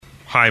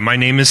Hi, my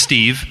name is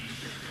Steve.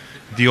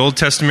 The Old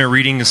Testament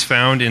reading is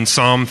found in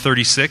Psalm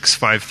 36,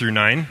 5 through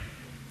 9.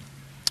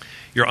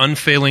 Your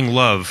unfailing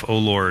love, O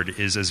Lord,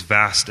 is as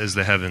vast as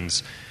the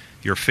heavens.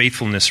 Your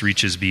faithfulness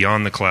reaches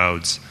beyond the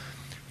clouds.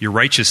 Your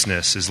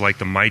righteousness is like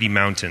the mighty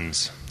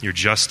mountains, your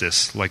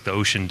justice like the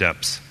ocean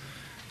depths.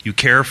 You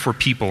care for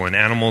people and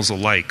animals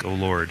alike, O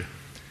Lord.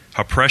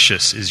 How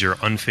precious is your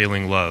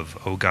unfailing love,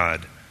 O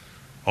God.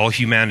 All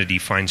humanity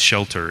finds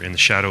shelter in the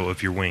shadow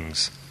of your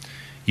wings.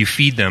 You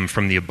feed them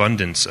from the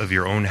abundance of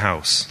your own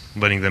house,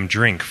 letting them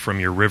drink from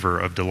your river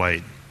of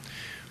delight.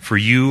 For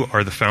you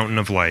are the fountain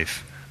of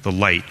life, the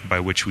light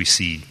by which we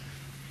see.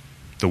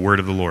 The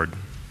word of the Lord.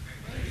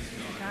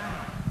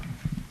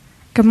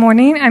 Good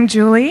morning, I'm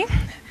Julie.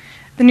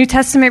 The New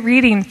Testament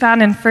reading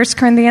found in 1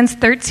 Corinthians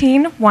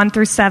 13, 1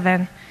 through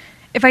 7.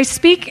 If I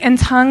speak in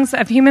tongues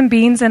of human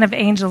beings and of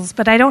angels,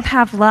 but I don't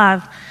have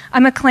love,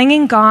 I'm a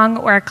clanging gong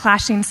or a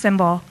clashing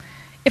cymbal.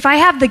 If I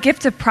have the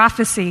gift of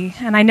prophecy,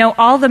 and I know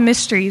all the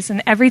mysteries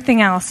and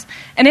everything else,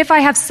 and if I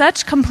have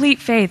such complete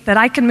faith that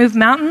I can move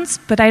mountains,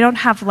 but I don't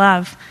have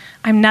love,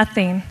 I'm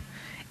nothing.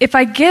 If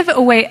I give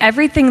away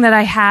everything that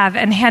I have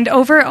and hand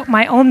over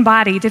my own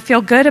body to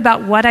feel good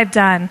about what I've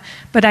done,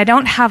 but I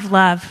don't have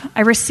love, I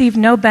receive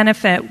no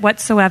benefit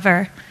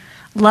whatsoever.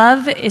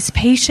 Love is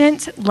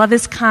patient, love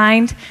is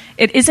kind,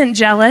 it isn't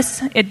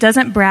jealous, it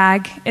doesn't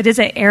brag, it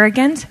isn't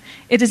arrogant,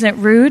 it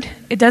isn't rude,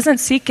 it doesn't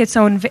seek its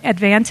own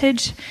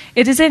advantage,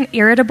 it isn't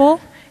irritable,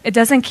 it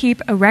doesn't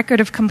keep a record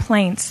of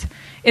complaints,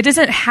 it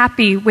isn't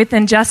happy with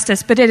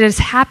injustice, but it is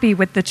happy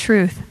with the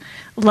truth.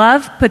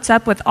 Love puts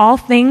up with all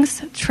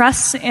things,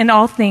 trusts in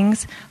all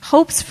things,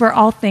 hopes for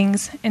all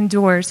things,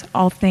 endures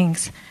all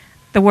things.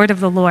 The word of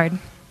the Lord.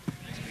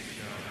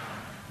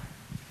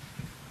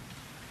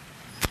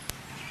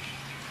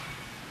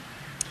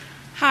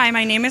 Hi,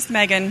 my name is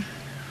Megan.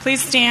 Please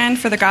stand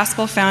for the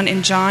gospel found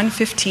in John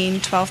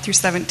 15, 12 through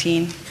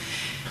 17.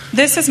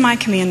 This is my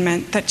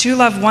commandment, that you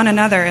love one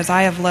another as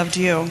I have loved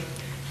you.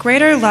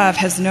 Greater love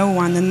has no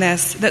one than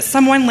this, that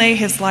someone lay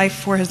his life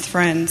for his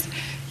friends.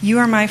 You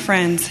are my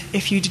friends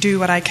if you do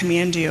what I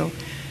command you.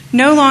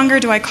 No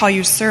longer do I call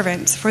you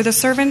servants, for the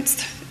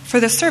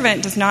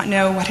servant does not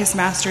know what his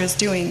master is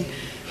doing.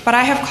 But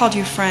I have called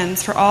you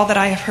friends, for all that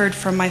I have heard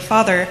from my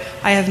Father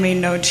I have made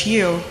known to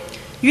you.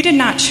 You did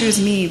not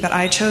choose me, but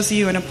I chose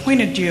you and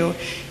appointed you,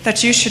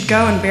 that you should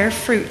go and bear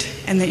fruit,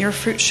 and that your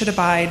fruit should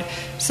abide,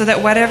 so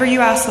that whatever you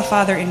ask the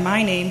Father in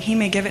my name, he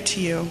may give it to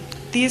you.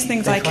 These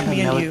things I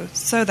command you,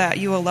 so that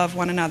you will love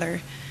one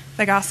another.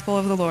 The gospel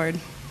of the Lord.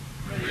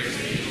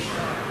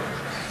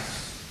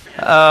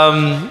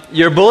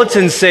 Your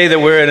bulletins say that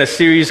we're in a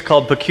series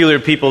called Peculiar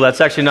People. That's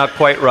actually not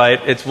quite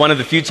right. It's one of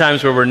the few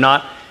times where we're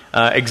not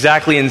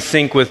exactly in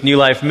sync with New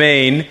Life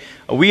Maine.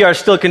 We are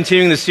still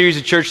continuing the series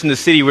of Church in the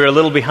City. We're a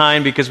little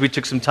behind because we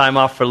took some time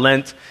off for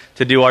Lent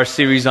to do our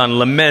series on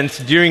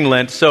lament during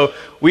Lent. So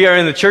we are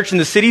in the Church in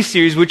the City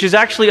series, which is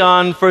actually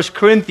on 1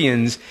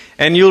 Corinthians.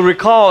 And you'll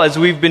recall, as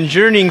we've been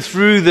journeying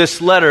through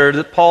this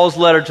letter, Paul's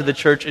letter to the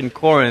church in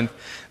Corinth,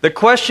 the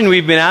question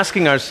we've been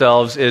asking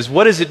ourselves is,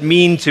 what does it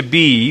mean to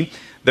be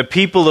the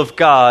people of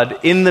God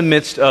in the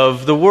midst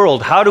of the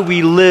world? How do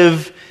we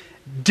live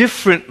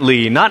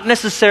differently, not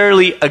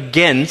necessarily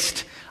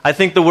against? I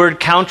think the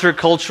word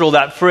countercultural,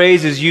 that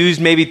phrase is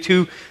used maybe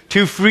too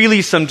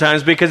freely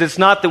sometimes, because it's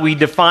not that we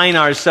define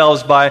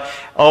ourselves by,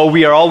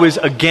 we are always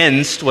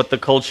against what the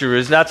culture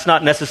is. That's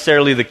not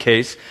necessarily the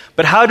case.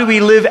 But how do we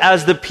live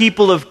as the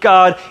people of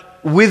God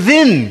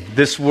within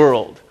this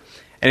world?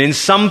 And in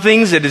some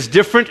things it is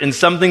different, in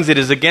some things it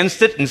is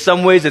against it, in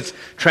some ways it's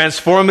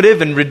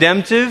transformative and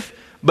redemptive,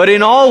 but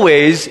in all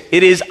ways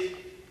it is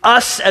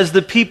us as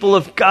the people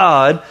of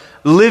God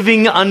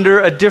living under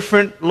a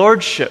different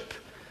lordship.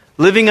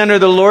 Living under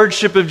the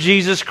lordship of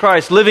Jesus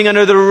Christ, living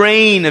under the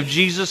reign of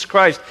Jesus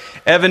Christ.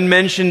 Evan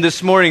mentioned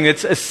this morning,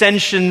 it's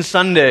Ascension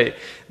Sunday.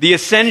 The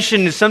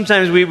Ascension is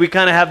sometimes we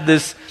kind of have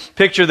this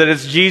picture that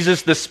it's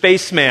Jesus the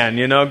spaceman,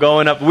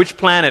 going up. Which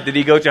planet did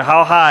he go to?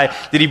 How high?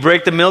 Did he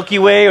break the Milky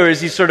Way, or is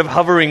he sort of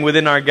hovering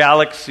within our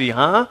galaxy,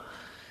 huh?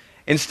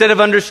 Instead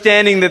of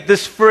understanding that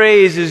this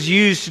phrase is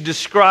used to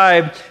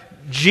describe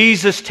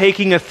Jesus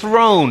taking a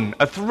throne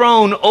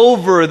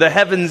over the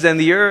heavens and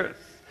the earth.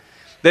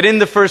 That in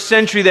the first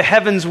century, the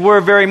heavens were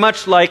very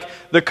much like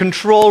the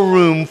control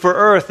room for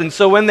earth. And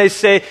so when they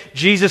say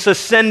Jesus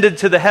ascended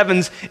to the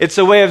heavens, it's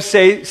a way of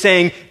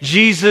saying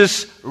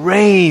Jesus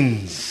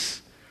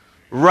reigns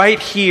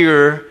right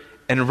here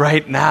and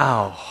right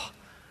now.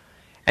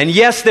 And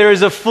yes, there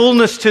is a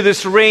fullness to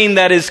this reign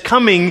that is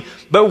coming,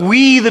 but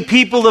we, the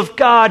people of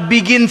God,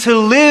 begin to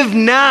live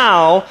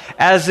now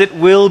as it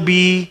will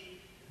be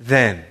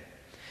then.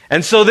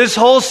 And so this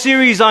whole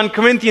series on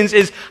Corinthians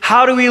is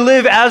how do we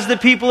live as the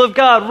people of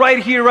God right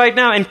here, right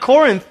now. And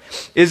Corinth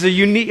is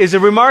a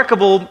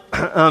remarkable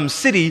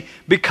city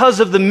because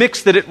of the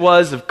mix that it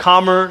was of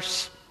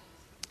commerce.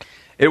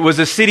 It was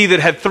a city that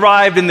had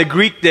thrived in the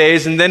Greek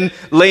days and then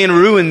lay in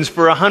ruins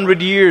for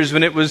 100 years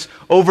when it was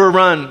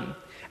overrun.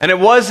 And it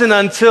wasn't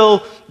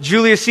until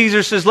Julius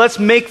Caesar says, let's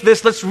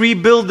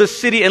rebuild the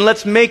city, and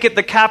let's make it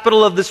the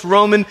capital of this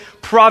Roman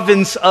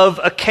province of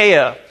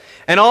Achaia.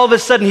 And all of a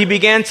sudden, he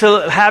began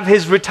to have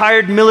his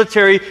retired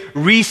military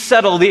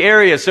resettle the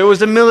area. So it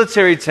was a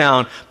military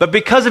town. But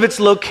because of its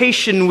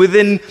location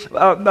within,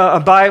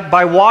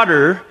 by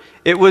water,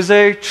 it was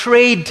a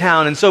trade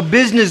town. And so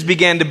business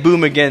began to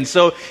boom again.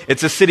 So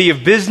it's a city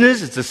of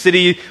business. It's a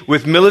city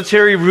with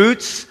military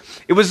roots.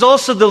 It was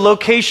also the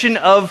location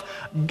of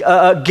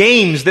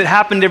games that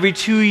happened every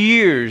 2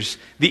 years.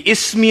 The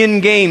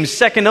Isthmian Games,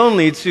 second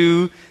only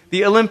to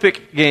the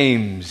Olympic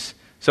Games.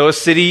 So a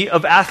city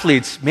of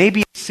athletes,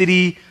 maybe a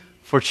city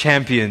for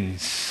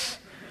champions,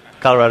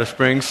 Colorado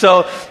Springs.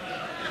 So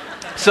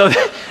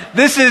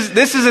this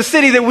is a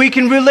city that we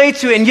can relate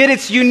to, and yet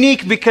it's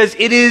unique because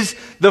it is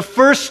the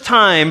first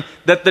time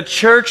that a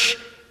church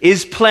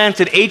is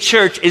planted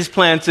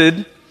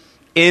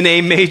in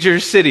a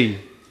major city.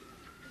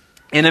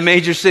 In a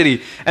major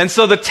city. And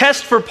so the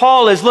test for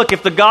Paul is, look,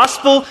 if the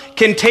gospel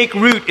can take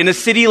root in a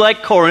city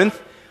like Corinth,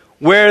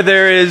 where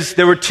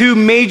there were 2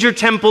 major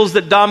temples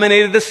that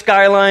dominated the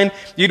skyline.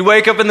 You'd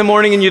wake up in the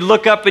morning and you'd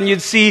look up and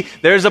you'd see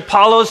there's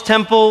Apollo's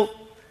temple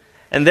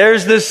and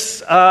there's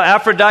this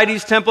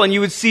Aphrodite's temple, and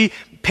you would see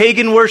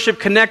pagan worship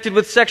connected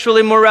with sexual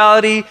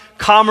immorality,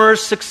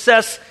 commerce,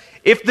 success.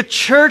 If the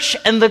church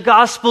and the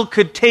gospel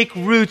could take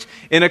root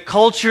in a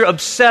culture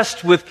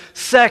obsessed with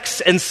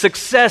sex and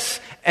success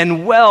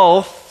and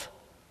wealth,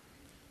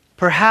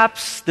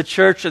 perhaps the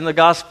church and the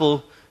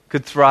gospel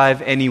could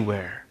thrive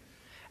anywhere.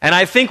 And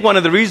I think one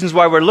of the reasons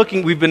why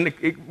we've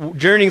been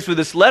journeying through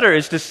this letter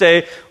is to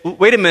say,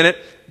 wait a minute,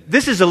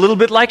 this is a little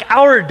bit like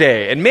our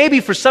day. And maybe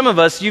for some of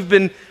us, you've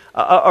been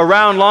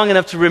around long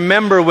enough to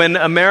remember when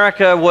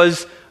America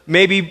was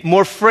maybe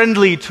more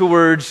friendly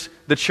towards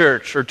the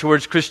church or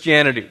towards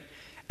Christianity.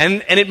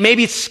 And it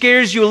maybe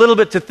scares you a little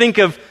bit to think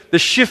of the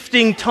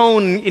shifting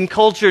tone in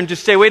culture and to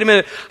say, wait a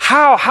minute,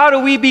 how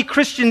do we be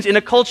Christians in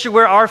a culture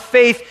where our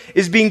faith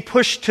is being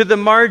pushed to the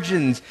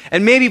margins?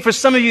 And maybe for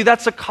some of you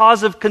that's a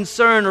cause of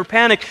concern or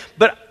panic.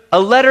 But a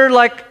letter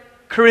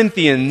like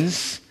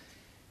Corinthians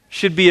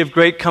should be of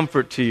great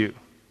comfort to you.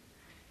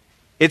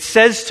 It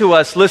says to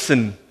us,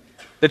 listen,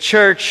 the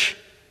church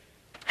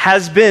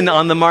has been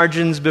on the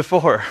margins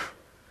before.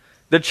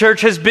 The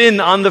church has been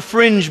on the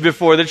fringe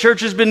before. The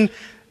church has been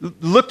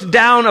looked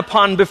down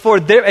upon before,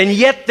 and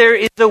yet there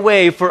is a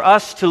way for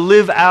us to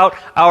live out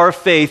our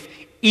faith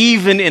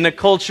even in a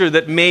culture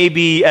that may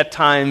be at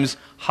times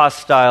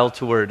hostile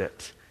toward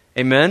it.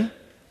 Amen?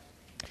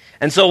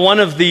 And so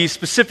one of the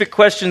specific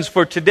questions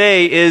for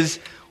today is,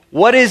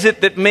 what is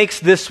it that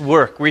makes this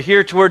work? We're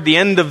here toward the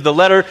end of the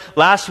letter.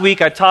 Last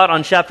week I taught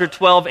on chapter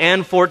 12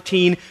 and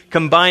 14,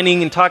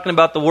 combining and talking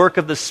about the work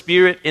of the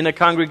Spirit in a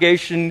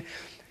congregation.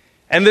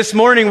 And this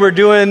morning we're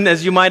doing,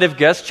 as you might have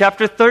guessed,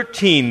 chapter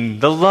 13,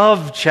 the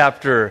love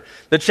chapter.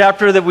 The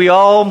chapter that we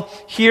all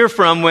hear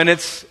from when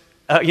it's,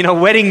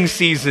 wedding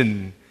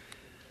season.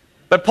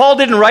 But Paul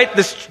didn't write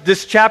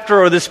this chapter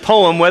or this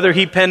poem, whether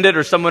he penned it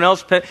or someone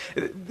else penned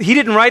it. He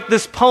didn't write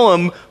this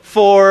poem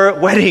for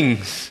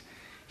weddings.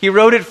 He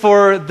wrote it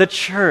for the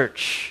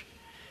church.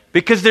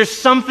 Because there's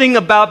something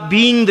about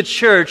being the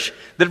church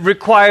that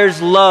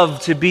requires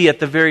love to be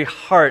at the very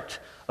heart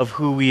of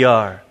who we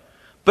are.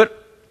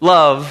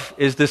 Love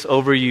is this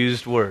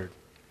overused word.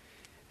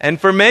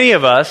 And for many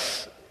of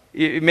us,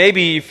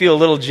 maybe you feel a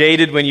little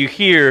jaded when you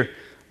hear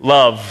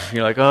love.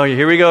 You're like, oh,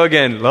 here we go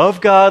again. Love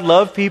God,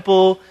 love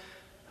people.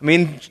 I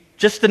mean,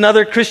 just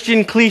another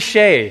Christian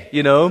cliche,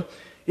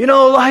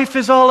 life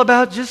is all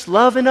about just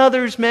loving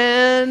others,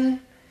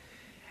 man.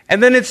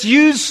 And then it's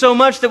used so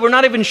much that we're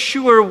not even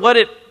sure what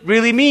it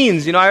really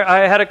means.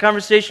 I had a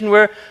conversation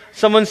where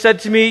someone said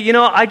to me,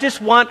 I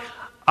just want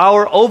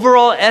our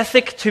overall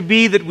ethic to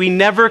be that we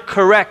never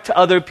correct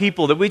other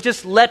people, that we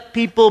just let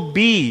people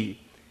be.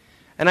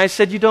 And I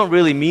said, you don't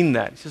really mean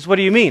that. He says, what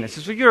do you mean? I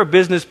says, well, you're a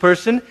business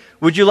person.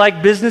 Would you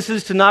like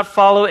businesses to not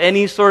follow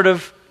any sort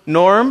of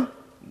norm?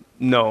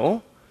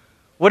 No.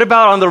 What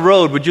about on the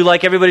road? Would you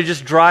like everybody to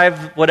just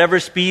drive whatever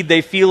speed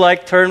they feel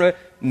like, turn?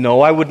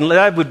 No, I wouldn't.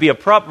 That would be a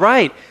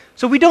right.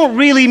 So we don't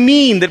really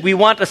mean that we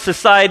want a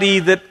society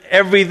that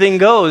everything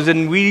goes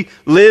and we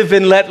live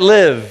and let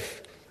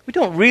live. We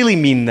don't really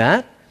mean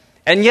that.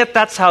 And yet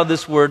that's how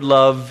this word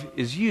love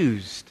is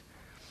used.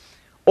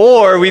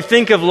 Or we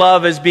think of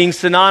love as being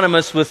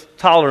synonymous with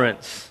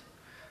tolerance.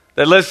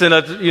 That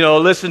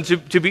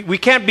we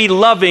can't be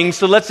loving,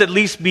 so let's at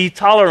least be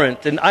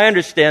tolerant. And I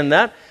understand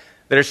that.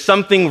 There's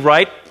something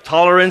right.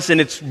 Tolerance in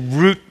its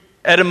root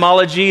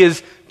etymology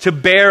is to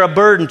bear a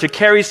burden, to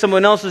carry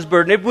someone else's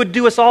burden. It would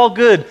do us all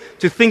good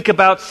to think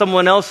about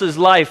someone else's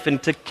life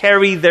and to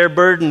carry their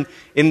burden.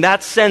 In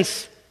that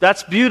sense,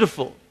 that's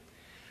beautiful.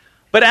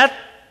 But at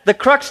the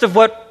crux of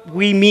what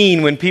we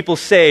mean when people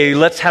say,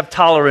 let's have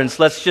tolerance,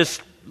 let's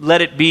just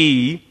let it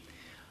be,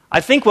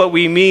 I think what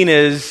we mean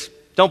is,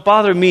 don't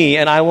bother me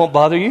and I won't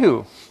bother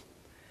you.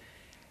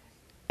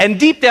 And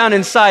deep down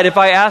inside, if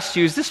I asked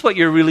you, is this what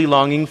you're really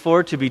longing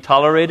for, to be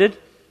tolerated?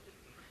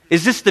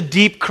 Is this the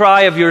deep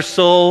cry of your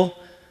soul?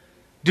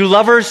 Do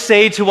lovers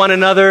say to one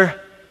another,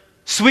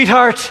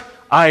 "Sweetheart,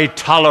 I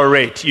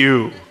tolerate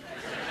you"?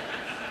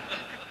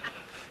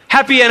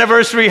 "Happy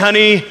anniversary,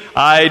 honey,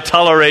 I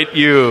tolerate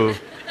you"?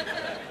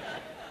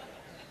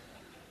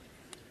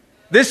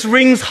 This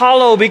rings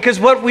hollow because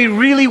what we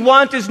really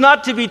want is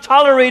not to be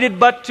tolerated,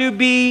 but to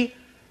be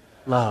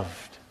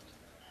loved.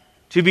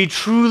 To be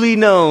truly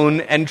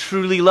known and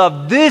truly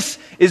loved. This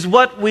is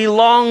what we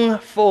long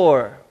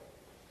for.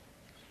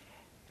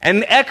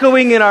 And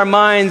echoing in our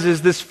minds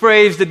is this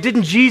phrase that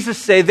didn't Jesus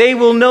say, "They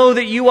will know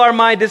that you are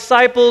my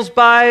disciples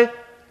by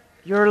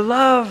your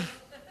love"?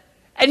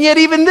 And yet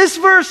even this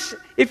verse,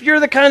 if you're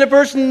the kind of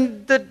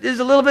person that is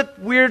a little bit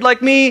weird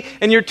like me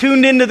and you're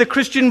tuned into the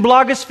Christian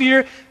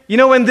blogosphere, you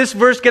know when this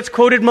verse gets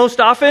quoted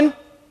most often?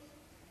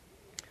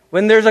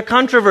 When there's a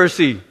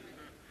controversy.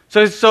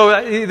 So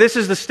this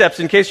is the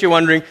steps, in case you're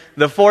wondering,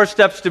 the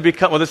steps to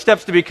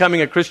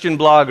becoming a Christian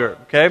blogger,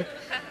 okay?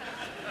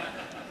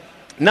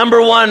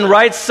 Number 1,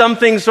 write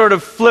something sort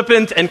of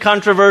flippant and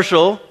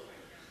controversial.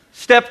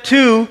 Step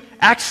 2,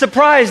 act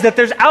surprised that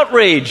there's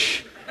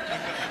outrage.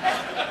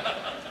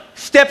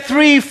 Step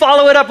 3,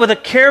 follow it up with a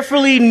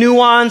carefully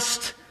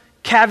nuanced,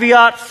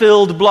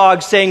 caveat-filled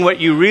blog saying what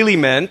you really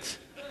meant.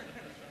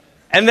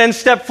 And then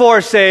step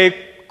 4, say,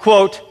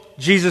 quote,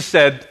 "Jesus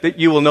said that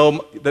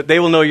they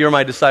will know you're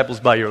my disciples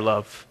by your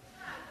love."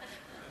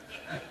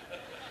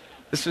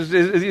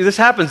 This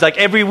happens like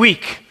every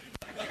week.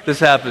 This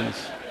happens.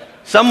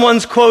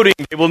 Someone's quoting,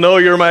 "They will know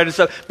you're my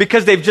disciples,"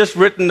 because they've just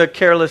written a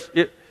careless.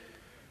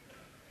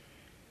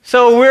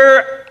 So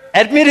we're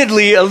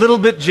admittedly a little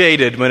bit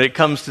jaded when it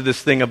comes to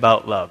this thing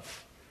about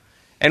love.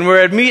 And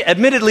we're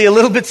admittedly a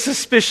little bit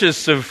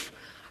suspicious of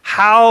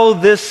how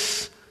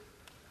this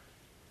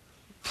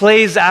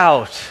plays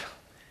out.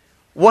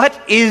 What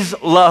is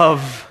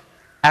love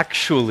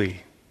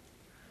actually?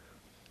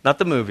 Not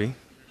the movie.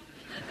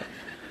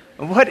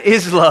 What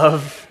is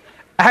love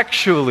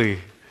actually?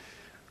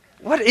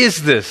 What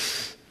is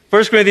this?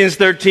 1 Corinthians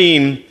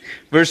 13,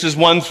 verses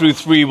 1 through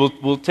 3,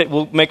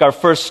 we'll make our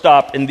first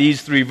stop in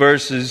these 3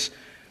 verses.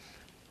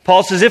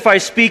 Paul says, "If I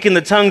speak in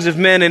the tongues of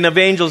men and of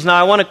angels..." Now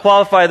I want to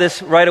qualify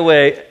this right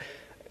away.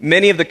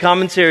 Many of the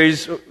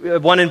commentaries,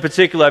 one in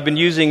particular I've been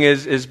using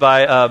is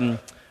by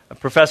a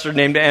professor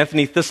named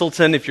Anthony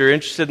Thistleton. If you're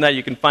interested in that,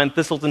 you can find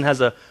Thistleton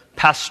has a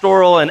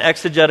pastoral and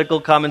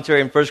exegetical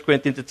commentary in 1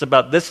 Corinthians. It's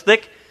about this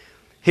thick.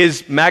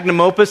 His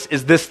magnum opus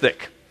is this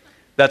thick.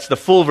 That's the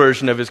full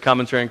version of his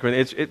commentary in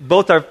Corinthians.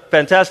 Both are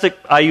fantastic.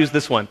 I use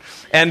this one.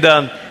 And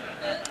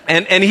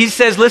he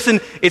says,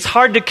 listen, it's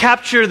hard to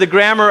capture the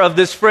grammar of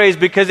this phrase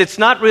because it's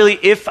not really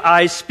 "if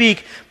I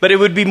speak," but it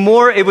would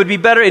be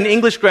better in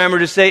English grammar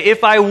to say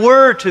 "if I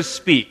were to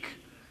speak."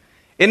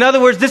 In other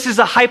words, this is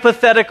a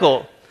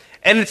hypothetical.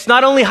 And it's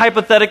not only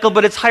hypothetical,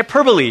 but it's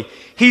hyperbole.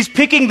 He's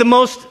picking the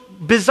most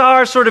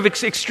bizarre sort of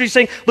extreme,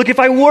 saying, look, if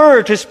I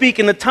were to speak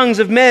in the tongues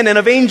of men and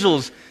of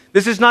angels.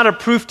 This is not a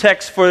proof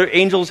text for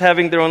angels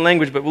having their own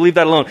language, but we'll leave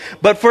that alone.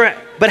 But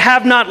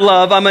have not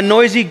love, I'm a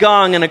noisy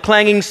gong and a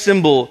clanging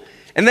cymbal.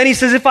 And then he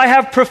says, if I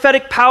have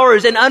prophetic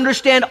powers and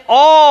understand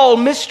all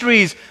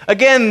mysteries.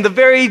 Again, the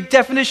very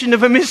definition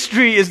of a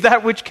mystery is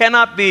that which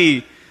cannot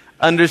be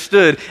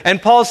understood.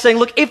 And Paul's saying,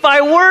 look, if I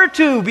were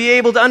to be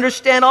able to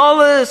understand all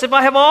this, if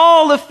I have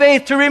all the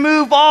faith to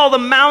remove all the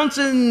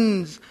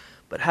mountains,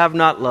 but have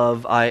not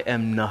love, I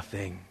am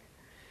nothing.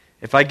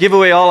 If I give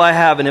away all I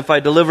have, and if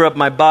I deliver up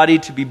my body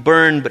to be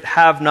burned, but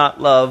have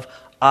not love,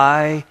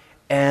 I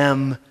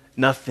am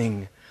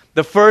nothing.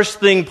 The first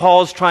thing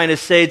Paul's trying to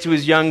say to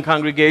his young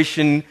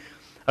congregation,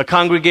 a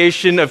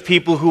congregation of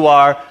people who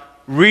are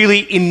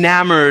really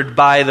enamored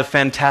by the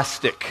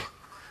fantastic.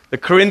 The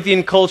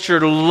Corinthian culture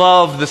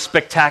loved the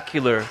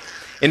spectacular.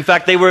 In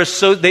fact, they were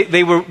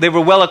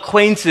well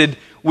acquainted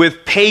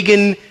with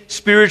pagan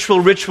spiritual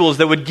rituals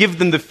that would give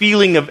them the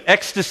feeling of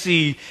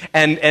ecstasy,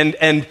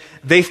 and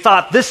they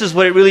thought this is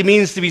what it really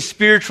means to be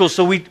spiritual.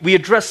 So we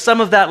addressed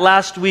some of that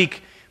last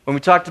week when we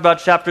talked about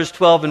chapters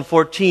 12 and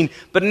 14.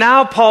 But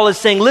now Paul is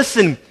saying,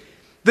 listen,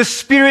 the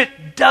Spirit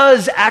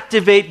does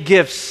activate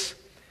gifts.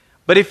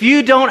 But if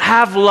you don't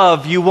have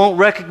love, you won't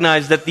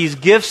recognize that these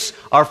gifts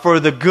are for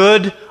the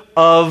good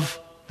of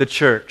the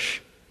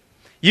church.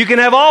 You can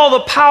have all the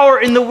power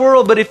in the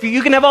world, but if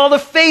you can have all the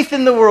faith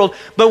in the world,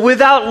 but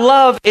without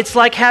love, it's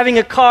like having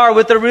a car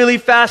with a really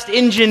fast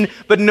engine,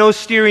 but no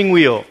steering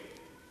wheel.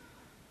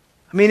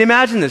 I mean,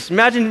 imagine this.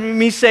 Imagine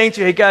me saying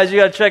to you, hey guys, you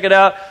got to check it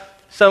out.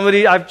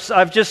 Somebody,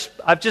 I've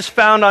just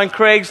found on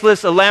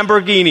Craigslist a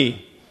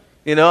Lamborghini.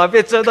 You know,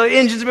 the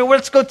engine's been,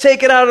 let's go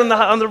take it out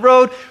on the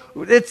road.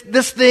 It's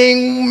this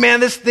thing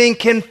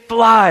can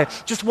fly.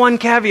 Just one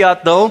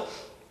caveat though.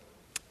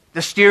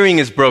 The steering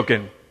is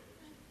broken.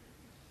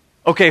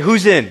 Okay,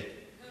 who's in?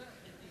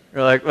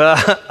 You're like,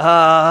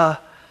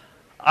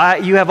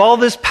 you have all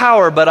this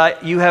power,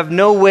 but you have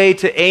no way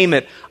to aim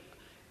it.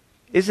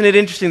 Isn't it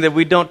interesting that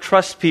we don't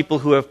trust people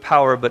who have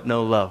power but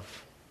no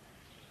love?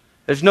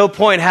 There's no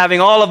point having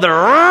all of the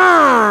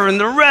roar and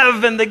the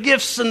rev and the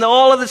gifts and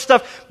all of this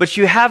stuff, but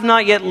you have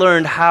not yet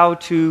learned how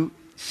to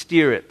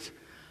steer it,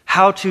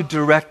 how to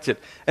direct it.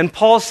 And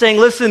Paul's saying,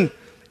 listen,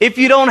 if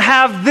you don't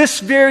have this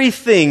very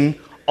thing,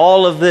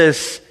 all of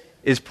this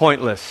is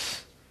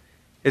pointless.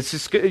 It's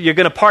just, you're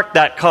going to park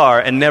that car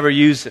and never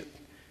use it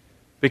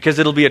because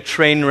it'll be a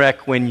train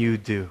wreck when you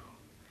do.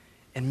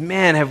 And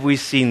man, have we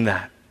seen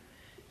that.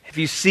 Have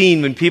you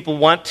seen when people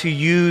want to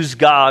use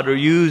God or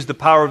use the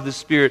power of the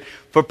Spirit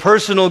for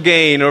personal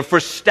gain or for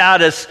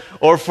status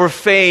or for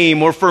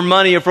fame or for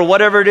money or for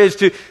whatever it is,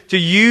 to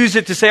use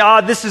it to say,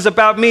 this is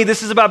about me,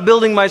 this is about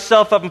building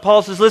myself up. And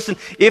Paul says, listen,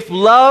 if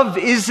love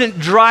isn't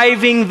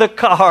driving the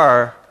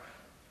car,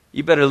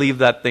 you better leave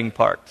that thing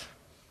parked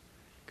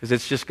because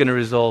it's just going to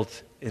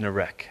result in a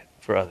wreck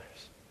for others.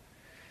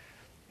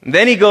 And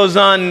then he goes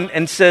on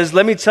and says,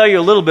 let me tell you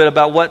a little bit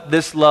about what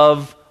this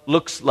love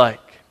looks like.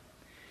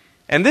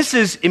 And this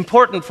is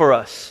important for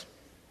us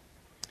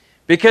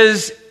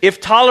because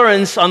if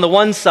tolerance on the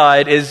one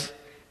side is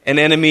an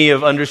enemy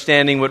of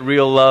understanding what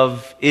real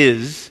love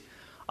is,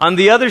 on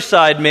the other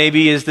side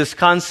maybe is this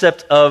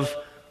concept of,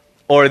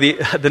 or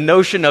the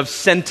notion of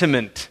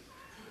sentiment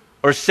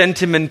or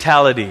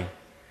sentimentality.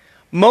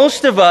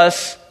 Most of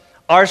us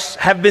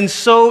have been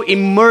so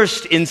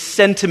immersed in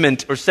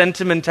sentiment or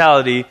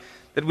sentimentality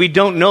that we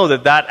don't know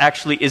that that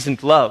actually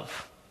isn't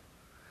love.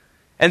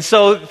 And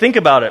so think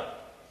about it.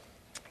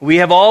 We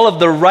have all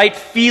of the right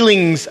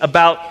feelings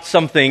about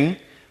something,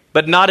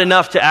 but not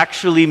enough to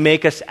actually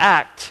make us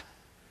act.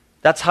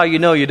 That's how you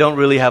know you don't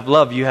really have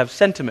love. You have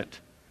sentiment.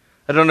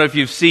 I don't know if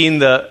you've seen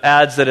the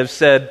ads that have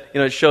said,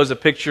 it shows a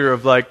picture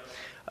of like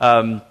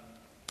an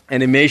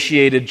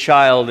emaciated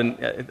child, and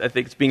I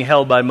think it's being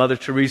held by Mother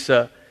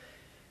Teresa.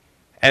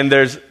 And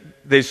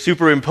they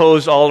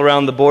superimposed all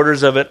around the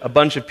borders of it a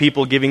bunch of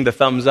people giving the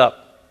thumbs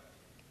up.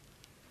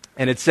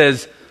 And it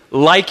says,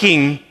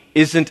 liking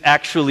isn't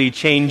actually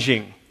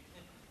changing.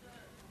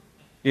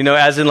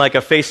 As in like a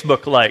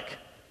Facebook like.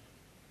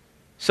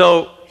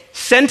 So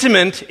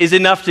sentiment is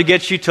enough to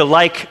get you to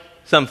like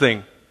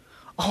something.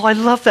 Oh, I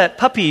love that.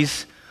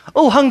 Puppies.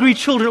 Oh, hungry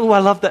children. Oh, I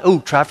love that. Oh,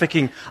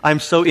 trafficking. I'm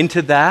so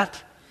into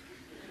that.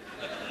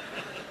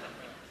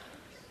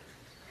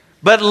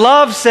 But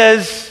love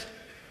says,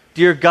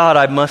 dear God,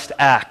 I must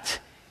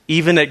act,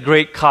 even at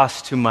great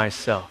cost to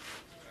myself.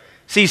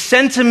 See,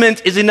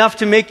 sentiment is enough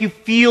to make you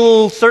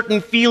feel certain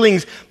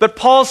feelings. But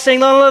Paul's saying,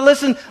 no,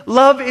 listen,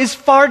 love is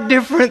far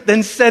different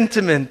than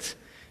sentiment.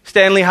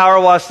 Stanley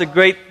Hauerwas, the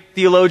great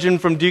theologian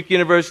from Duke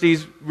University,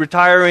 is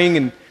retiring,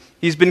 and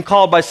he's been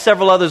called by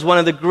several others one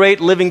of the great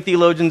living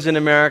theologians in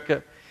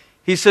America.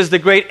 He says the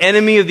great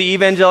enemy of the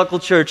evangelical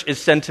church is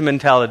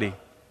sentimentality.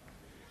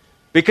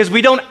 Because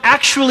we don't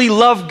actually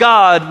love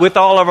God with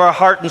all of our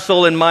heart and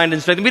soul and mind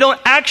and strength. We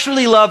don't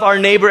actually love our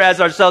neighbor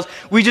as ourselves.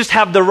 We just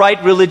have the right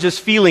religious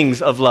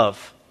feelings of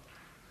love.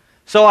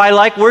 So I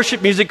like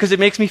worship music because it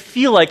makes me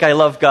feel like I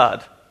love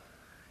God.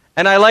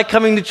 And I like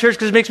coming to church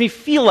because it makes me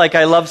feel like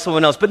I love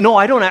someone else. But no,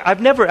 I've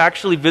never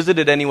actually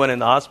visited anyone in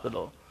the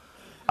hospital.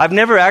 I've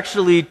never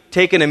actually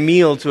taken a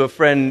meal to a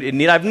friend in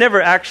need. I've never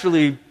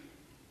actually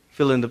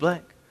fill in the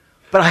blank.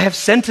 But I have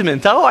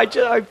sentiment. Oh, I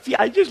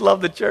just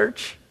love the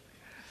church.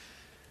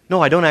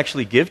 No, I don't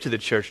actually give to the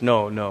church.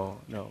 No.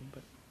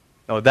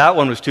 No, that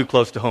one was too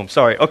close to home.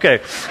 Sorry.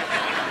 Okay.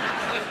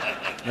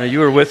 Now, you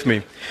were with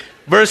me.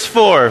 Verse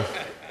 4.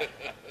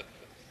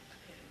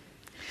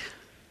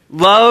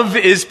 Love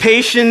is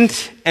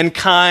patient and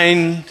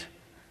kind.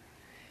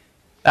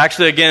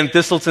 Actually, again,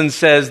 Thistleton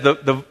says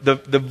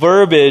the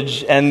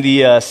verbiage and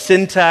the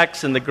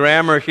syntax and the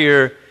grammar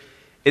here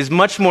is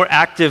much more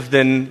active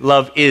than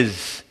love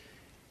is.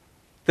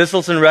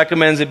 Thistleton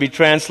recommends it be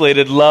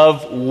translated,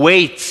 love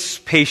waits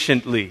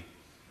patiently.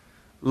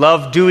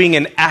 Love doing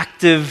an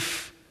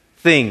active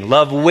thing.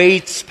 Love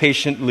waits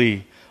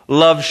patiently.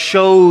 Love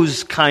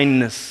shows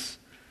kindness.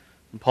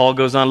 And Paul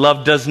goes on,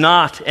 love does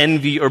not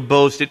envy or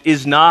boast. It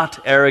is not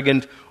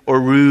arrogant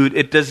or rude.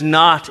 It does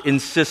not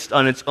insist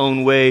on its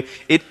own way.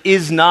 It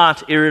is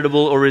not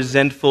irritable or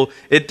resentful.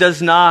 It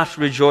does not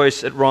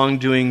rejoice at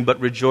wrongdoing, but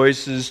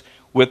rejoices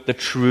with the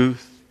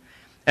truth.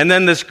 And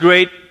then this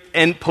great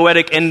and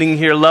poetic ending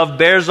here. Love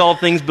bears all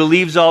things,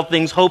 believes all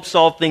things, hopes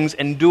all things,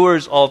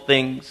 endures all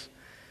things.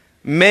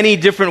 Many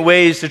different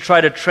ways to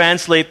try to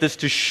translate this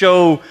to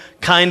show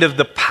kind of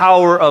the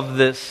power of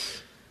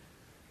this.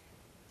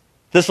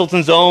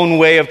 Thistleton's own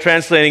way of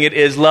translating it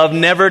is, love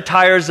never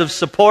tires of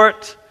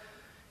support.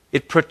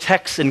 It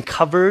protects and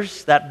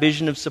covers that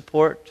vision of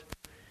support.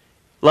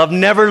 Love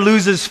never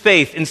loses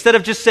faith. Instead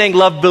of just saying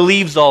love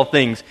believes all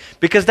things,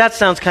 because that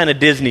sounds kind of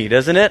Disney,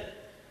 doesn't it?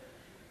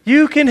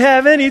 You can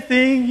have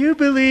anything you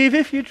believe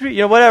if you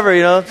treat, whatever,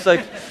 it's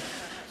like,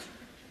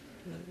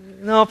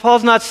 no,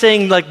 Paul's not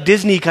saying like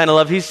Disney kind of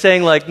love. He's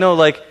saying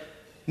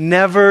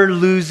never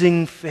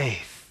losing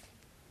faith.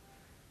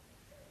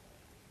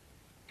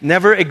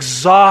 Never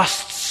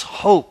exhausts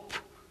hope.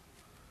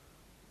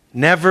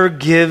 Never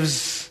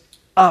gives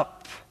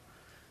up.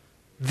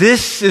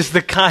 This is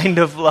the kind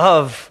of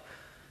love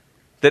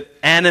that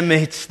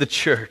animates the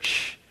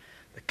church.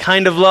 The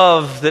kind of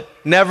love that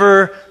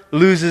never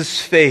loses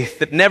faith,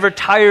 that never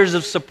tires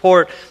of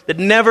support, that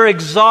never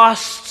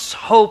exhausts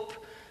hope,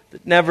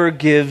 that never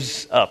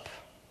gives up.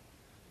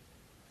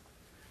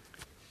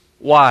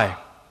 Why?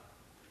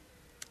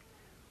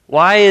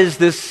 Why is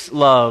this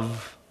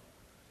love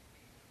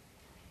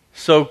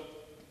so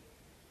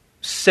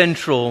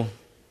central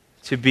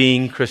to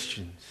being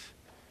Christians?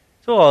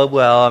 So,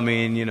 well, I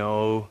mean,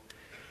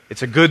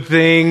 it's a good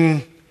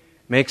thing,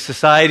 makes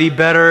society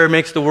better,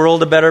 makes the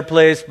world a better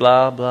place,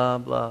 blah, blah,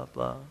 blah,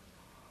 blah.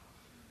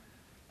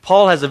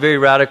 Paul has a very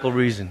radical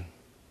reason.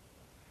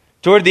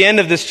 Toward the end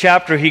of this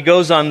chapter, he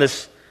goes on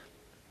this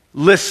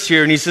list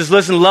here, and he says,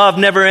 listen, love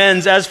never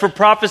ends. As for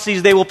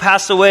prophecies, they will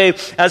pass away.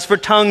 As for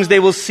tongues, they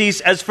will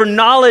cease. As for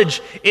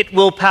knowledge, it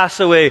will pass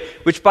away.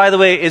 Which, by the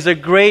way, is a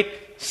great,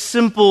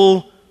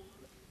 simple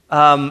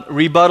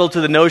rebuttal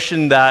to the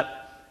notion that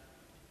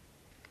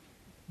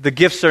the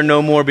gifts are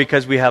no more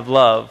because we have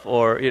love,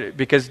 or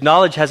because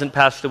knowledge hasn't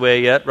passed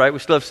away yet, right? We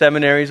still have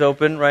seminaries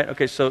open, right?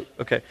 Okay.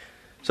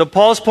 So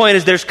Paul's point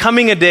is there's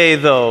coming a day,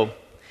 though.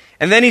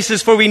 And then he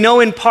says, for we know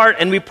in part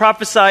and we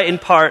prophesy in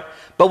part,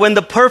 but when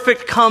the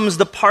perfect comes,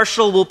 the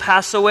partial will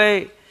pass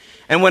away.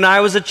 And when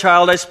I was a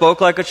child, I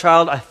spoke like a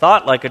child, I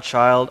thought like a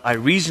child, I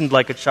reasoned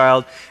like a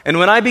child. And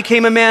when I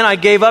became a man, I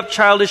gave up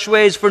childish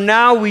ways. For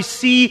now we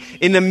see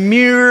in a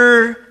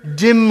mirror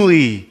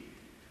dimly,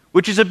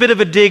 which is a bit of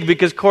a dig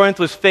because Corinth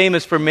was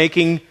famous for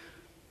making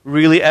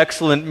really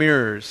excellent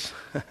mirrors.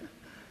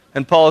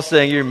 And Paul's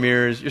saying, your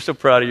mirrors, you're so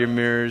proud of your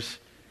mirrors.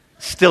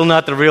 Still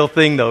not the real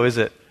thing, though, is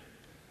it?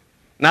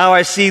 Now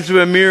I see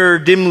through a mirror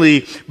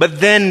dimly,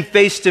 but then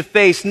face to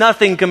face.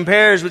 Nothing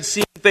compares with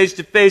seeing face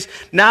to face.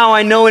 Now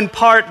I know in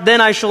part, then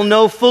I shall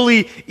know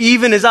fully,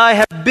 even as I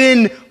have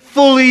been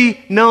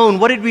fully known.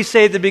 What did we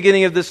say at the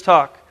beginning of this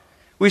talk?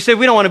 We said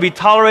we don't want to be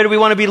tolerated, we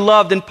want to be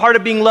loved. And part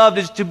of being loved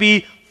is to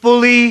be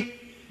fully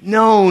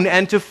known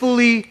and to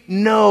fully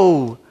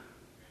know.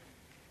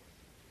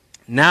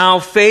 Now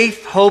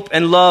faith, hope,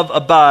 and love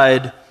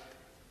abide,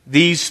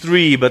 these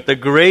three, but the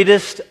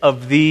greatest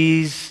of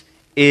these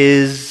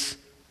is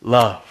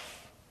love.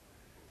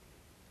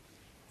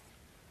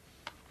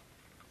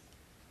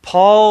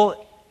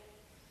 Paul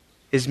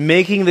is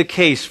making the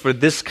case for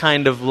this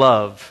kind of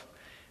love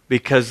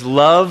because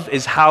love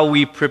is how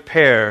we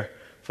prepare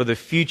for the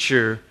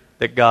future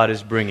that God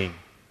is bringing.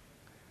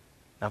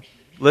 Now,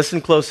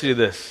 listen closely to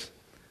this.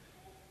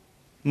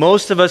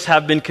 Most of us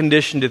have been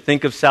conditioned to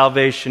think of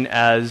salvation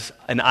as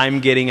an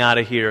I'm getting out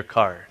of here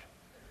card,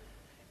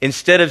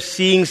 instead of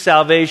seeing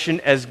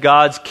salvation as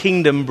God's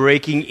kingdom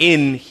breaking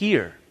in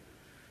here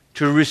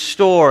to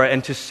restore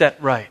and to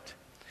set right.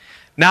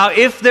 Now,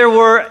 if there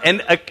were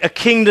a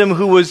kingdom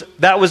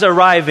that was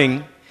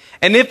arriving,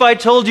 and if I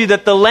told you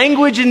that the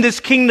language in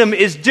this kingdom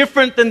is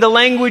different than the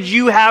language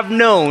you have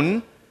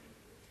known,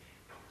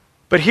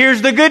 but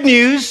here's the good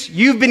news,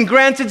 you've been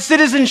granted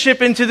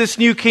citizenship into this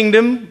new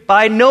kingdom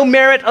by no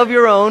merit of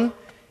your own. You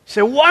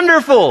say,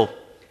 wonderful!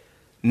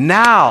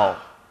 Now,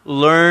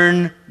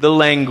 learn the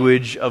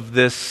language of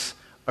this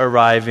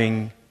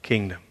arriving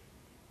kingdom.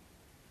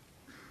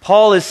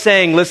 Paul is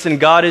saying, listen,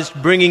 God is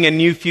bringing a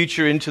new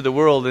future into the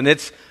world, and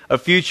it's a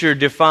future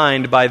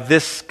defined by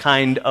this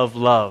kind of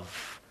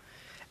love.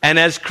 And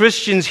as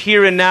Christians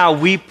here and now,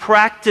 we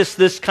practice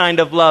this kind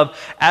of love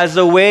as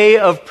a way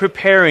of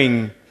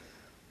preparing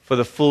for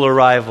the full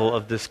arrival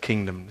of this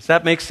kingdom. Does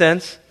that make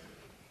sense?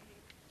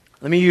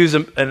 Let me use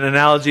an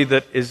analogy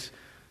that is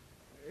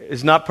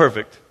not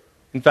perfect.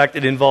 In fact,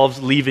 it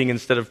involves leaving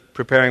instead of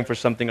preparing for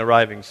something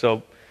arriving.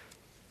 So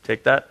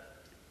take that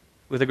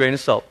with a grain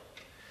of salt.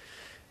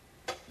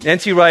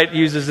 N.T. Wright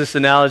uses this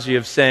analogy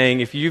of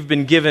saying, if you've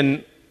been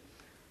given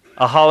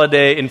a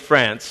holiday in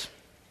France,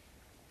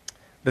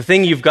 the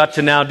thing you've got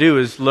to now do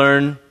is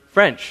learn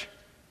French.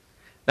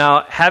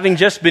 Now, having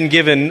just been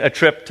given a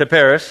trip to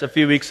Paris a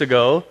few weeks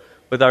ago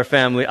with our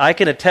family, I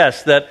can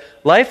attest that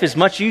life is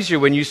much easier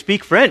when you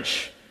speak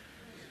French,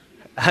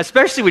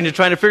 especially when you're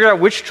trying to figure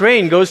out which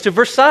train goes to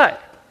Versailles.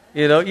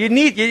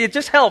 It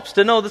just helps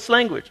to know this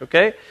language,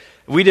 okay?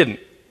 We didn't.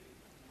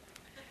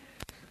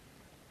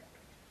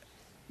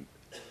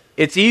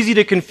 It's easy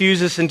to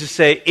confuse us and to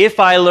say, if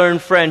I learn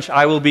French,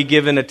 I will be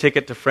given a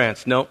ticket to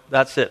France. No,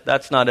 that's it.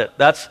 That's not it.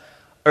 That's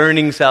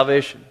earning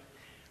salvation.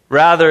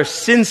 Rather,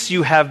 since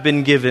you have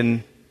been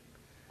given,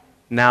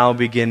 now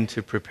begin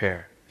to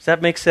prepare. Does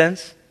that make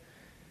sense?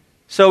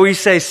 So we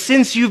say,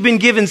 since you've been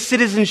given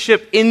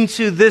citizenship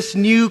into this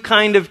new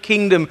kind of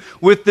kingdom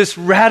with this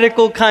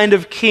radical kind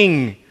of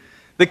king,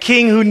 the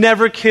king who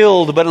never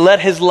killed but let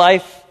his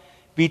life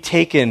be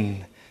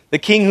taken, the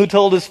king who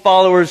told his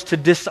followers to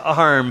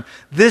disarm,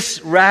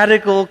 this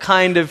radical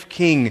kind of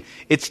king,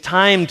 it's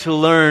time to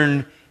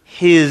learn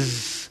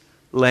his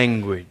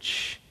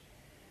language.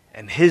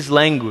 And his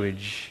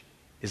language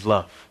is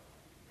love.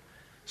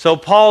 So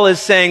Paul is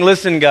saying,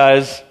 listen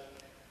guys,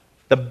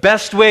 the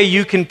best way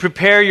you can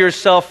prepare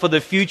yourself for the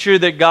future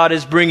that God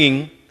is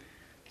bringing,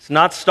 it's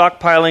not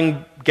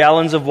stockpiling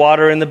gallons of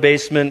water in the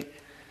basement,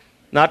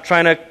 not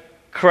trying to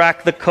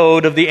crack the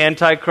code of the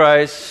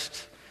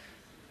Antichrist,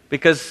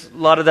 because a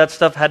lot of that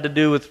stuff had to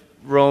do with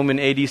Rome in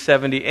AD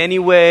 70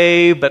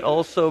 anyway, but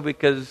also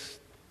because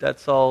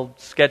That's all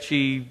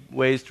sketchy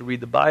ways to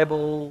read the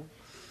Bible.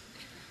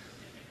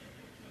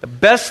 The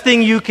best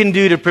thing you can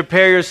do to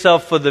prepare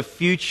yourself for the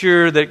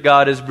future that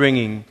God is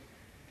bringing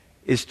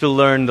is to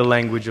learn the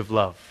language of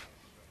love.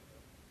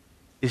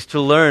 Is to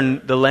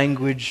learn the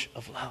language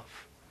of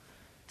love.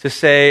 To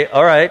say,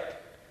 all right,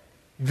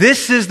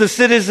 this is the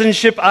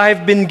citizenship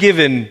I've been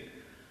given.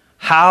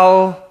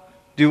 How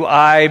do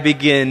I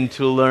begin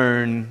to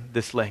learn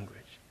this language?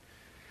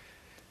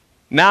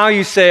 Now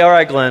you say, all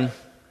right, Glenn,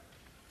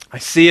 I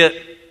see it.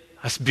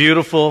 That's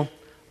beautiful.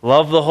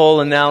 Love the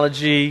whole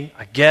analogy.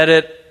 I get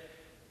it.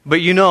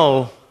 But you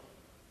know,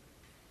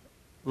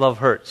 love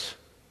hurts.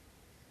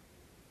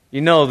 You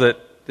know that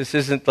this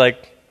isn't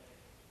like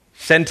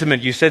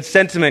sentiment. You said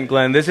sentiment,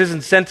 Glenn. This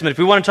isn't sentiment. If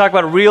we want to talk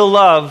about real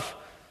love,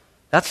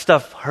 that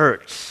stuff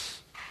hurts.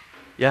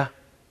 Yeah,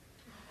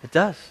 it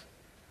does.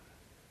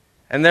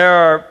 And there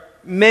are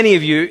many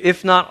of you,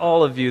 if not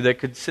all of you, that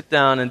could sit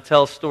down and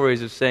tell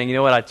stories of saying, you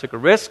know what, I took a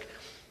risk.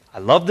 I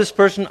love this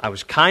person. I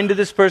was kind to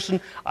this person.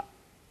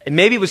 And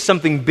maybe it was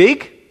something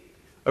big,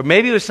 or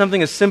maybe it was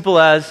something as simple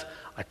as,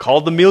 I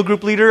called the meal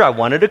group leader. I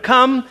wanted to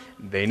come.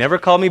 They never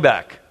called me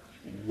back.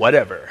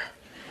 Whatever.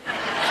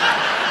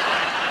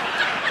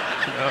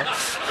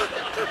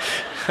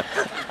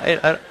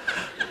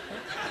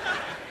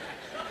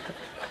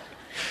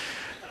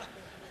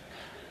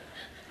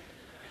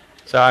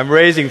 So I'm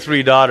raising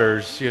 3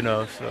 daughters, so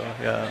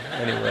yeah,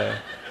 anyway.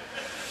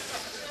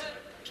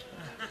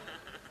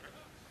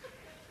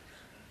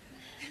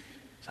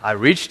 So I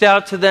reached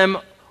out to them.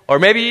 Or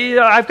maybe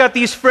I've got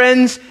these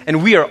friends,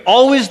 and we are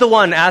always the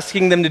one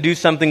asking them to do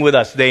something with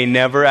us. They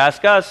never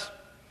ask us.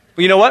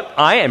 But you know what?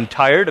 I am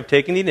tired of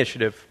taking the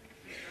initiative.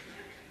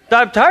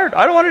 I'm tired.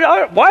 I don't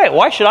want to. Why?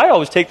 Why should I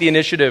always take the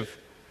initiative?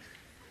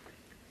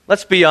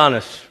 Let's be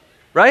honest,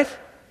 right?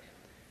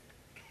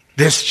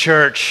 This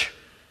church.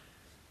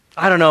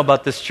 I don't know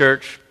about this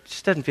church. It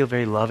just doesn't feel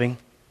very loving.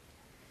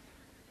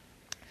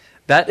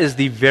 That is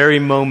the very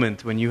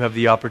moment when you have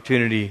the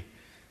opportunity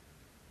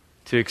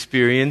to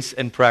experience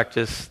and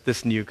practice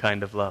this new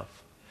kind of love.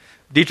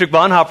 Dietrich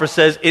Bonhoeffer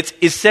says it's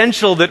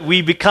essential that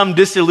we become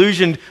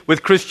disillusioned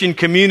with Christian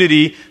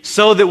community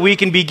so that we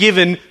can be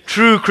given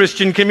true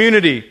Christian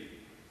community.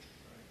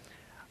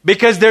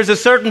 Because there's a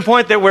certain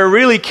point that we're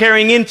really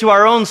carrying into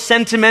our own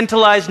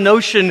sentimentalized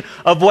notion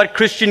of what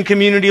Christian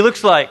community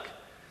looks like.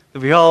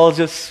 That we all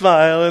just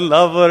smile and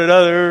love one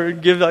another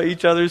and give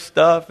each other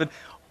stuff. And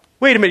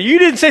wait a minute, you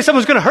didn't say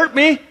someone's going to hurt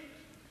me?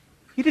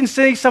 You didn't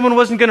say someone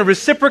wasn't going to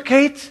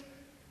reciprocate?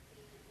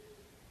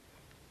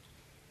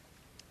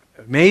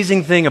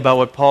 Amazing thing about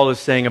what Paul is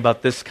saying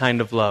about this kind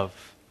of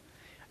love.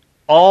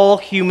 All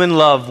human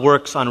love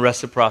works on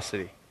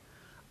reciprocity.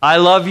 I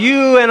love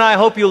you and I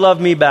hope you love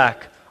me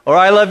back. Or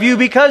I love you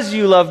because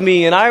you love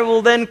me and I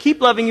will then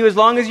keep loving you as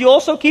long as you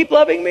also keep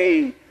loving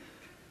me.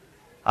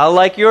 I'll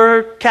like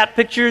your cat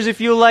pictures if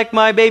you like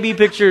my baby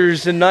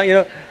pictures and not,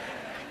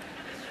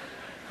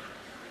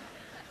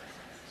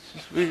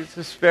 It's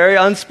this very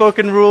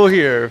unspoken rule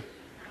here.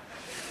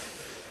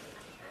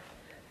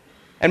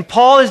 And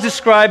Paul is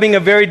describing a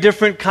very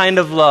different kind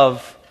of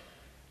love.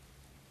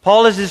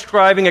 Paul is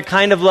describing a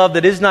kind of love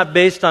that is not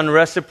based on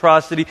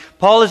reciprocity.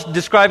 Paul is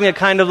describing a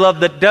kind of love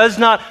that does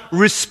not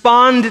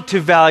respond to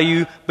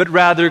value, but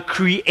rather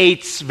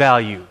creates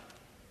value.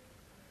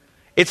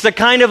 It's the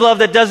kind of love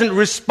that doesn't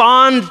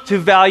respond to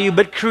value,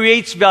 but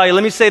creates value.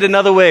 Let me say it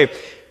another way.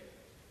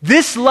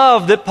 This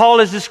love that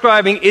Paul is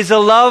describing is a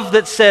love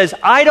that says,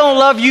 I don't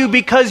love you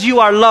because you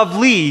are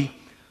lovely.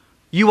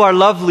 You are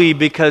lovely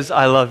because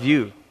I love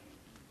you.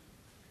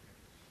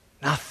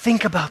 Now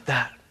think about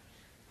that.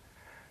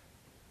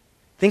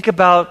 Think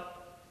about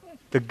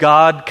the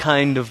God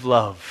kind of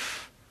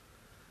love.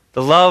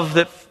 The love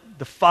that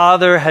the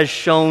Father has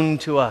shown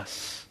to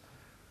us.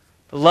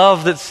 The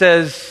love that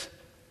says,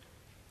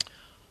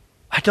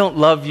 I don't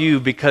love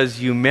you because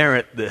you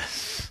merit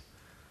this.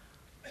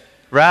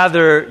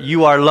 Rather,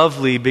 you are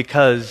lovely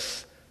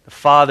because the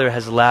Father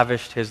has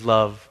lavished His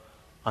love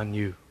on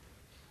you.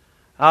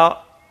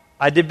 Now,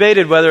 I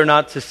debated whether or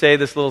not to say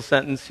this little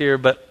sentence here,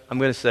 but I'm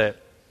going to say it.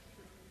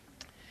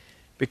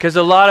 Because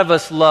a lot of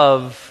us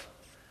love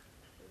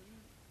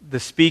the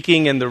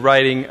speaking and the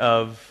writing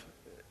of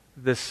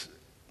this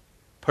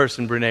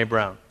person, Brené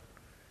Brown.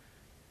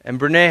 And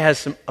Brené has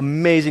some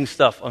amazing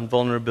stuff on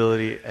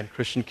vulnerability and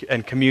Christian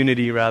and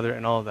community, rather,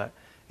 and all of that.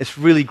 It's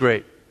really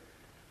great.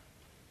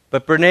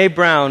 But Brené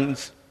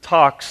Brown's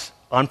talks,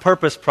 on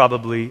purpose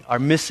probably, are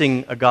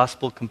missing a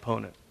gospel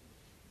component.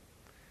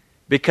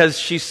 Because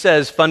she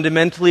says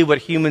fundamentally what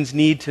humans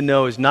need to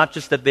know is not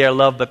just that they are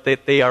loved, but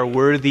that they are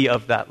worthy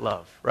of that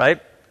love, right?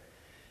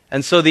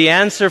 And so the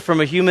answer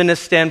from a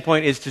humanist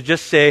standpoint is to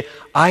just say,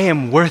 I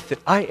am worth it,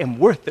 I am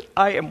worth it,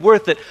 I am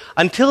worth it,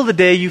 until the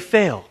day you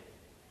fail.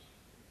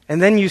 And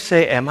then you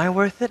say, am I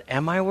worth it?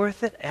 Am I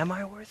worth it? Am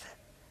I worth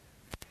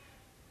it?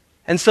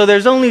 And so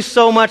there's only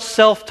so much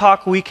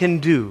self-talk we can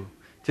do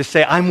to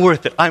say, I'm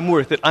worth it, I'm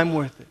worth it, I'm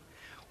worth it.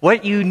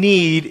 What you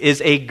need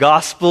is a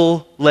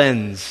gospel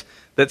lens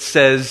that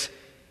says,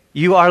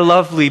 You are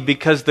lovely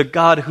because the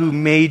God who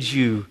made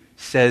you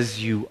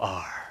says you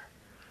are.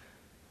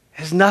 It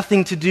has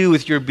nothing to do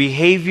with your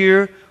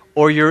behavior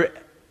or your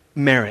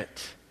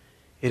merit.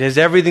 It has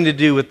everything to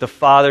do with the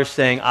Father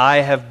saying, I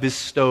have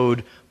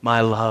bestowed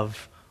my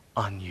love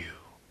on you.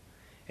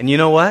 And you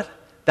know what?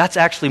 That's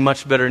actually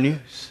much better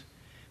news.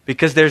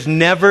 Because there's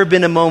never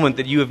been a moment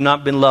that you have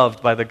not been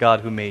loved by the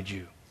God who made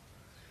you.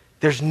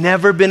 There's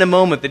never been a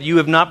moment that you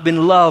have not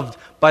been loved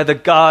by the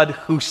God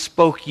who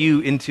spoke you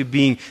into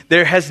being.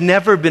 There has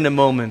never been a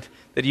moment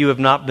that you have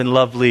not been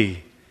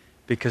lovely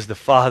because the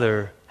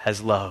Father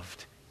has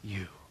loved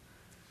you.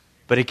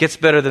 But it gets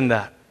better than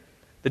that.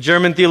 The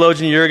German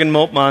theologian Jürgen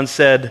Moltmann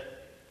said,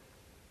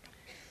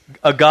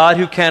 a God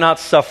who cannot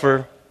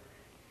suffer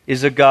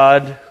is a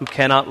God who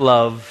cannot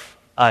love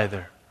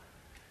either.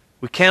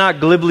 We cannot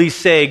glibly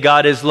say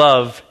God is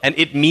love and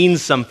it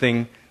means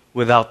something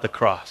without the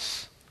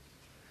cross.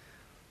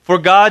 For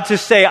God to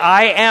say,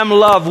 I am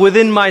love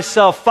within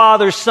myself,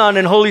 Father, Son,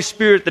 and Holy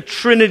Spirit, the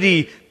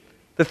Trinity,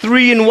 the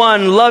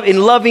three-in-one, love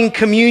in loving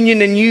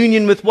communion and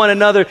union with one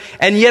another,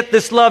 and yet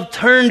this love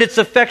turned its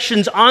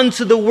affections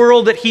onto the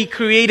world that He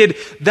created,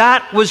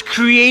 that was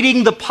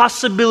creating the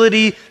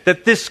possibility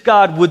that this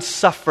God would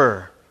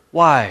suffer.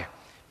 Why?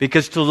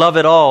 Because to love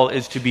at all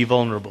is to be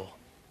vulnerable.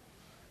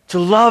 To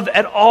love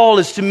at all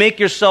is to make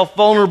yourself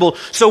vulnerable.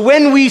 So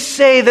when we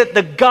say that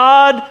the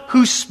God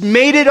who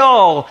made it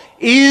all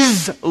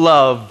is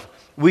love,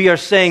 we are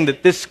saying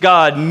that this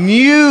God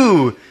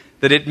knew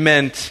that it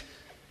meant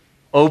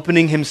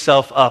opening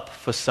Himself up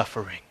for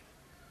suffering.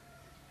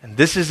 And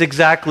this is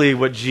exactly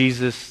what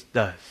Jesus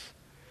does.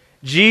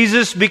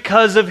 Jesus,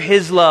 because of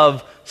His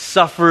love,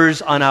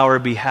 suffers on our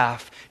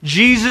behalf.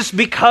 Jesus,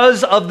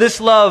 because of this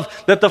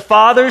love that the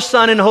Father,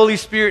 Son, and Holy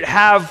Spirit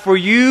have for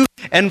you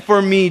and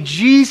for me,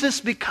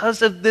 Jesus,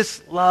 because of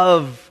this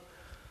love,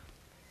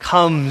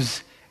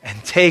 comes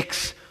and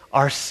takes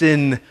our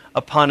sin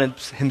upon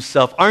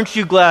Himself. Aren't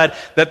you glad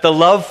that the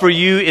love for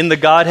you in the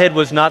Godhead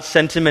was not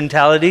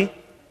sentimentality?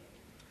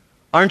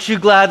 Aren't you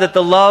glad that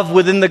the love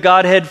within the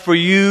Godhead for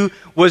you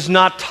was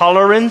not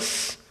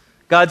tolerance?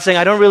 God saying,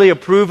 I don't really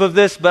approve of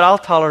this, but I'll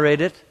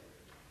tolerate it.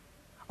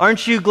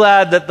 Aren't you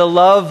glad that the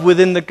love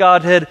within the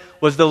Godhead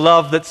was the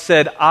love that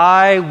said,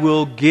 I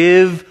will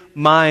give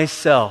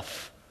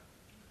myself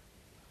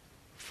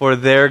for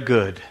their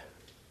good?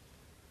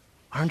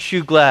 Aren't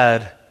you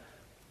glad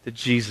that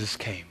Jesus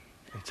came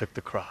and took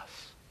the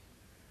cross?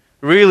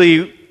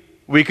 Really,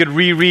 we could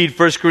reread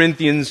 1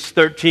 Corinthians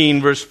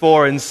 13, verse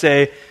 4, and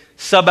say,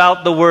 sub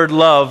out the word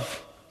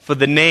love for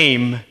the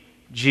name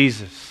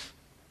Jesus.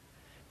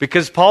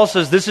 Because Paul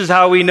says this is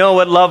how we know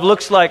what love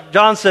looks like.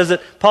 John says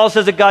it. Paul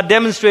says that God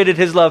demonstrated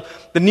His love.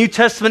 The New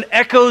Testament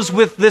echoes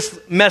with this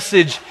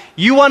message.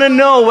 You want to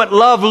know what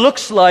love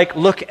looks like?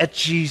 Look at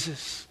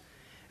Jesus.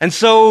 And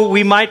so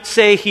we might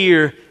say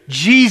here,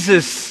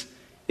 Jesus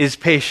is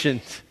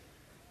patient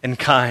and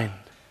kind.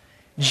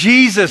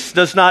 Jesus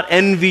does not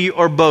envy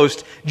or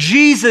boast.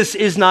 Jesus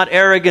is not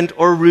arrogant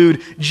or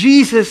rude.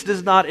 Jesus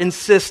does not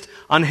insist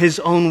on His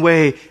own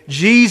way.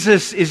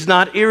 Jesus is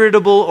not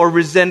irritable or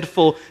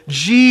resentful.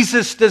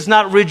 Jesus does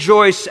not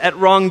rejoice at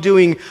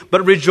wrongdoing,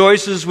 but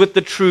rejoices with the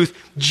truth.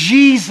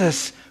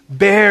 Jesus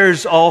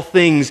bears all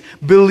things,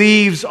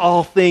 believes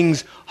all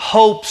things,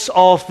 hopes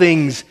all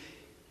things,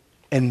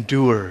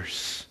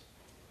 endures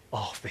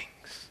all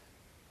things.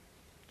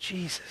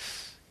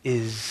 Jesus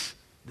is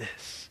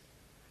this.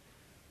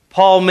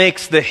 Paul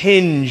makes the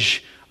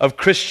hinge of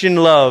Christian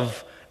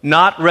love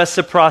not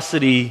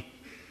reciprocity,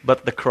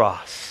 but the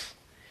cross.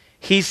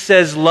 He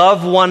says,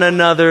 love one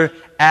another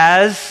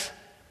as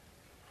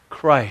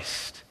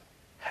Christ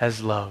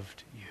has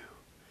loved you.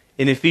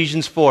 In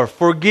Ephesians 4,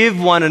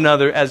 forgive one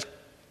another as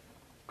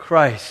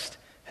Christ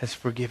has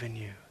forgiven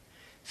you.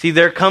 See,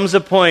 there comes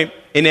a point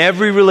in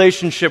every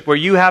relationship where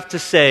you have to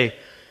say,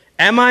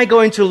 am I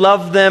going to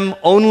love them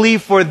only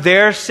for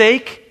their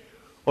sake?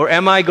 Or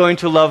am I going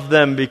to love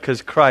them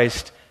because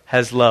Christ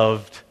has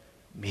loved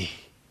me?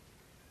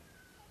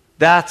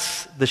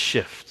 That's the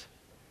shift.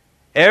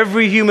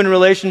 Every human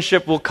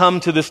relationship will come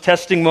to this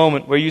testing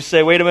moment where you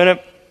say, wait a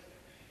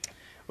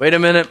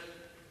minute.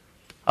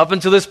 Up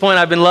until this point,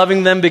 I've been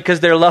loving them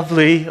because they're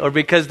lovely or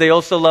because they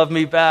also love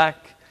me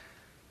back.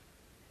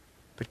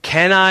 But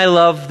can I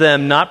love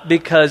them not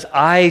because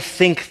I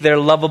think they're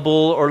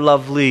lovable or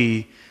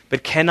lovely,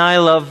 but can I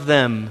love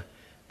them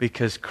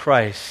because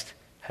Christ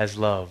has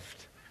loved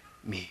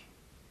me?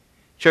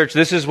 Church,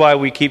 this is why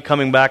we keep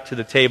coming back to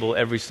the table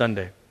every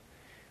Sunday.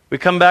 We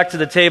come back to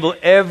the table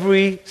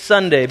every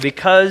Sunday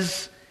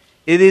because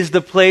it is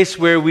the place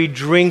where we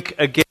drink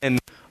again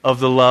of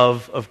the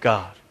love of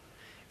God.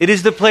 It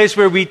is the place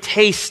where we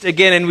taste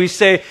again and we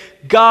say,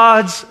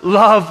 God's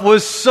love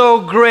was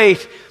so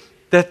great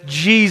that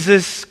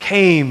Jesus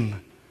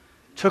came,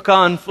 took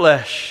on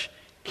flesh,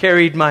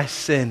 carried my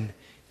sin,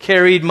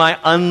 carried my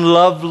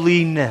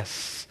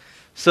unloveliness,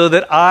 so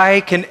that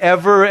I can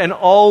ever and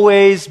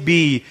always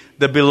be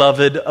the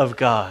beloved of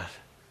God.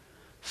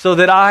 So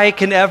that I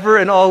can ever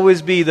and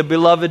always be the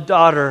beloved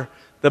daughter,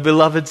 the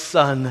beloved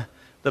son,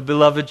 the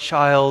beloved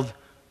child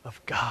of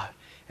God.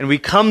 And we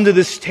come to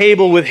this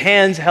table with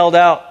hands held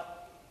out.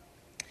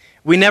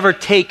 We never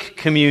take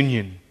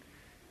communion.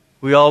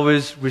 We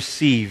always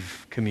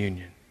receive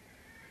communion.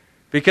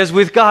 Because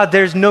with God,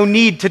 there's no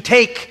need to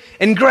take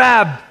and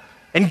grab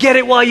and get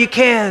it while you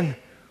can.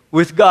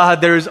 With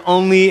God, there is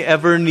only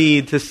ever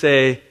need to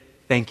say,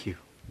 thank you.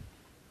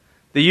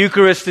 The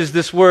Eucharist is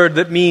this word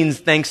that means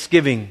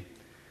thanksgiving.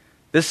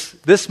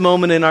 This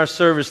moment in our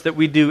service that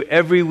we do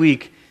every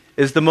week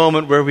is the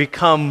moment where we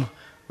come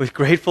with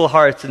grateful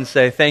hearts and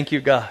say, thank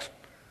you, God,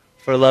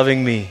 for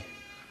loving me.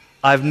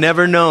 I've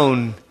never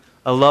known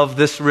a love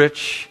this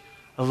rich,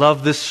 a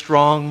love this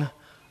strong,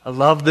 a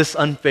love this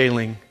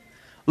unfailing.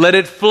 Let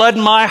it flood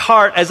my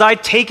heart as I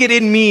take it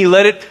in me.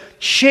 Let it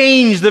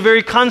change the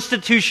very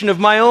constitution of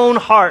my own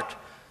heart.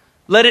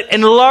 Let it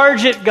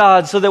enlarge it,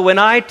 God, so that when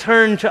I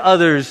turn to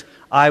others,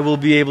 I will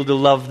be able to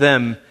love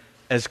them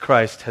as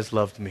Christ has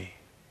loved me.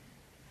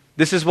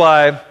 This is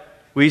why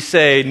we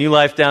say New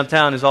Life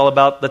Downtown is all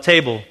about the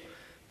table.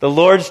 The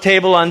Lord's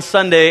table on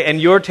Sunday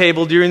and your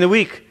table during the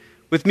week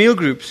with meal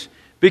groups.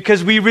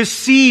 Because we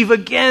receive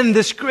again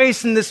this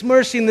grace and this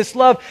mercy and this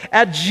love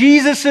at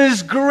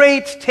Jesus'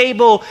 great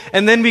table.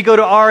 And then we go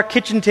to our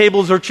kitchen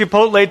tables or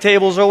Chipotle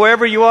tables or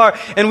wherever you are.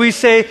 And we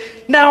say,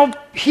 now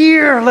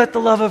here, let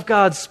the love of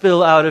God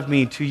spill out of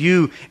me to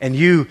you and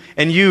you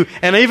and you.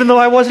 And even though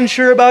I wasn't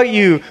sure about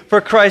you, for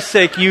Christ's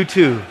sake, you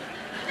too.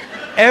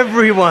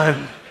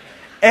 Everyone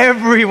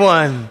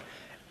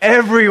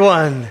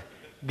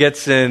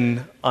gets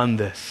in on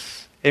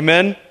this.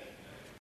 Amen?